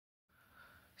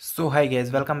So hi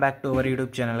guys, welcome back to our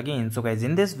YouTube channel again. So guys,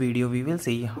 in this video we will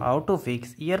see how to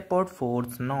fix AirPod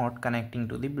ports not connecting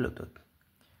to the Bluetooth.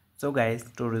 So guys,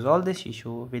 to resolve this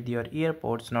issue with your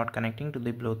AirPods not connecting to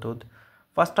the Bluetooth,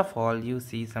 first of all you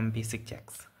see some basic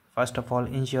checks. First of all,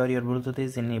 ensure your Bluetooth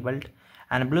is enabled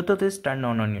and Bluetooth is turned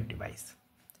on your device.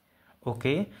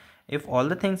 Okay, if all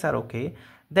the things are okay,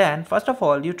 then first of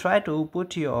all you try to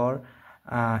put your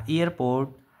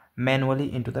AirPod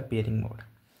manually into the pairing mode.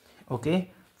 Okay,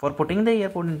 for putting the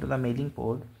AirPod into the mailing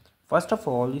port, first of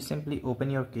all you simply open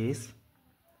your case.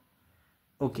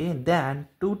 Okay, then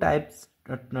two types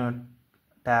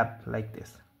tap like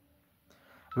this.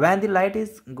 When the light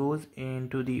goes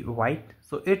into the white,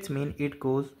 so it's mean it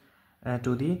goes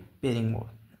to the pairing mode.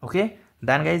 Okay,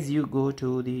 then guys you go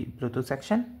to the Bluetooth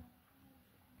section.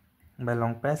 By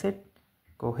long press it,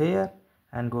 go here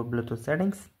and go Bluetooth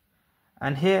settings,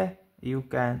 and here you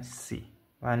can see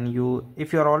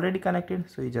if you are already connected,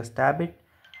 so you just tap it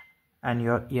and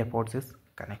your AirPods is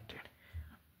connected.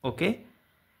 Okay,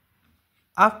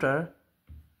 after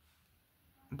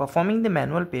performing the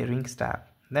manual pairing step,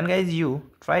 then guys you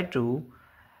try to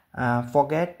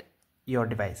forget your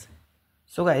device.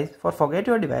 So guys, for forget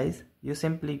your device, you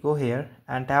simply go here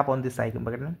and tap on this icon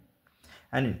button,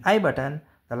 and in I button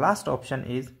the last option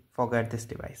is forget this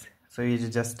device, so you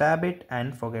just tap it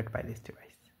and forget by this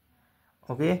device.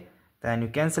 Okay, then you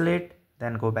cancel it,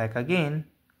 then go back again,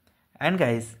 and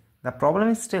guys the problem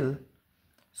is still,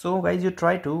 so guys you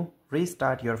try to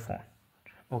restart your phone.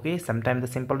 Okay, sometimes the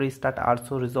simple restart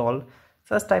also resolve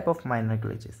such type of minor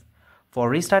glitches. For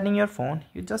restarting your phone,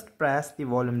 you just press the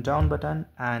volume down button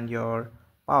and your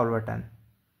power button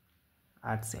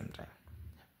at same time.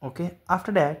 Okay,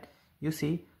 after that you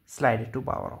see slide it to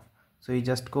power off, so you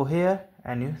just go here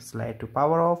and you slide to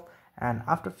power off, and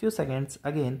after few seconds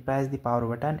again press the power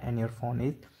button and your phone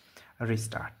is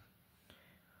restart.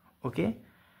 Okay,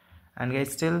 and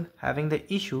guys still having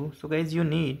the issue, so guys you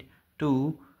need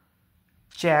to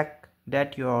check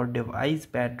that your device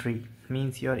battery,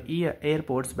 means your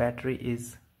AirPods battery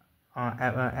is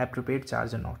appropriate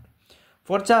charge or not.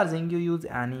 For charging you use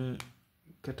any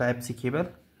type C cable,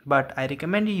 but I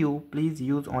recommend you please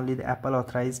use only the Apple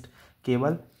authorized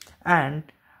cable and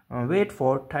wait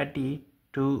for 30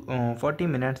 to 40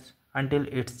 minutes until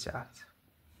it's charged.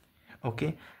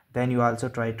 Okay, then you also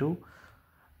try to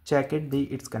check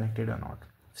it's connected or not.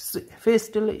 Face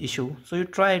still issue, so you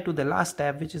try to the last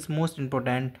step, which is most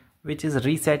important, which is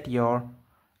reset your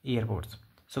AirPods.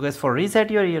 So guys, for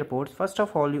reset your AirPods, first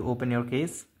of all you open your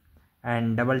case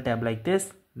and double tap like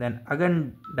this, then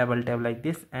again double tap like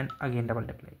this, and again double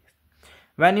tap like this.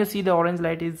 When you see the orange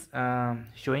light is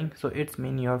showing, so it's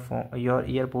mean your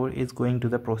AirPod is going to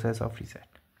the process of reset.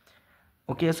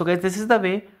 Okay, so guys this is the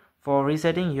way for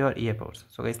resetting your AirPods.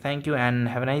 So guys, thank you and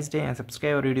have a nice day, and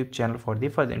subscribe our YouTube channel for the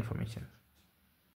further information.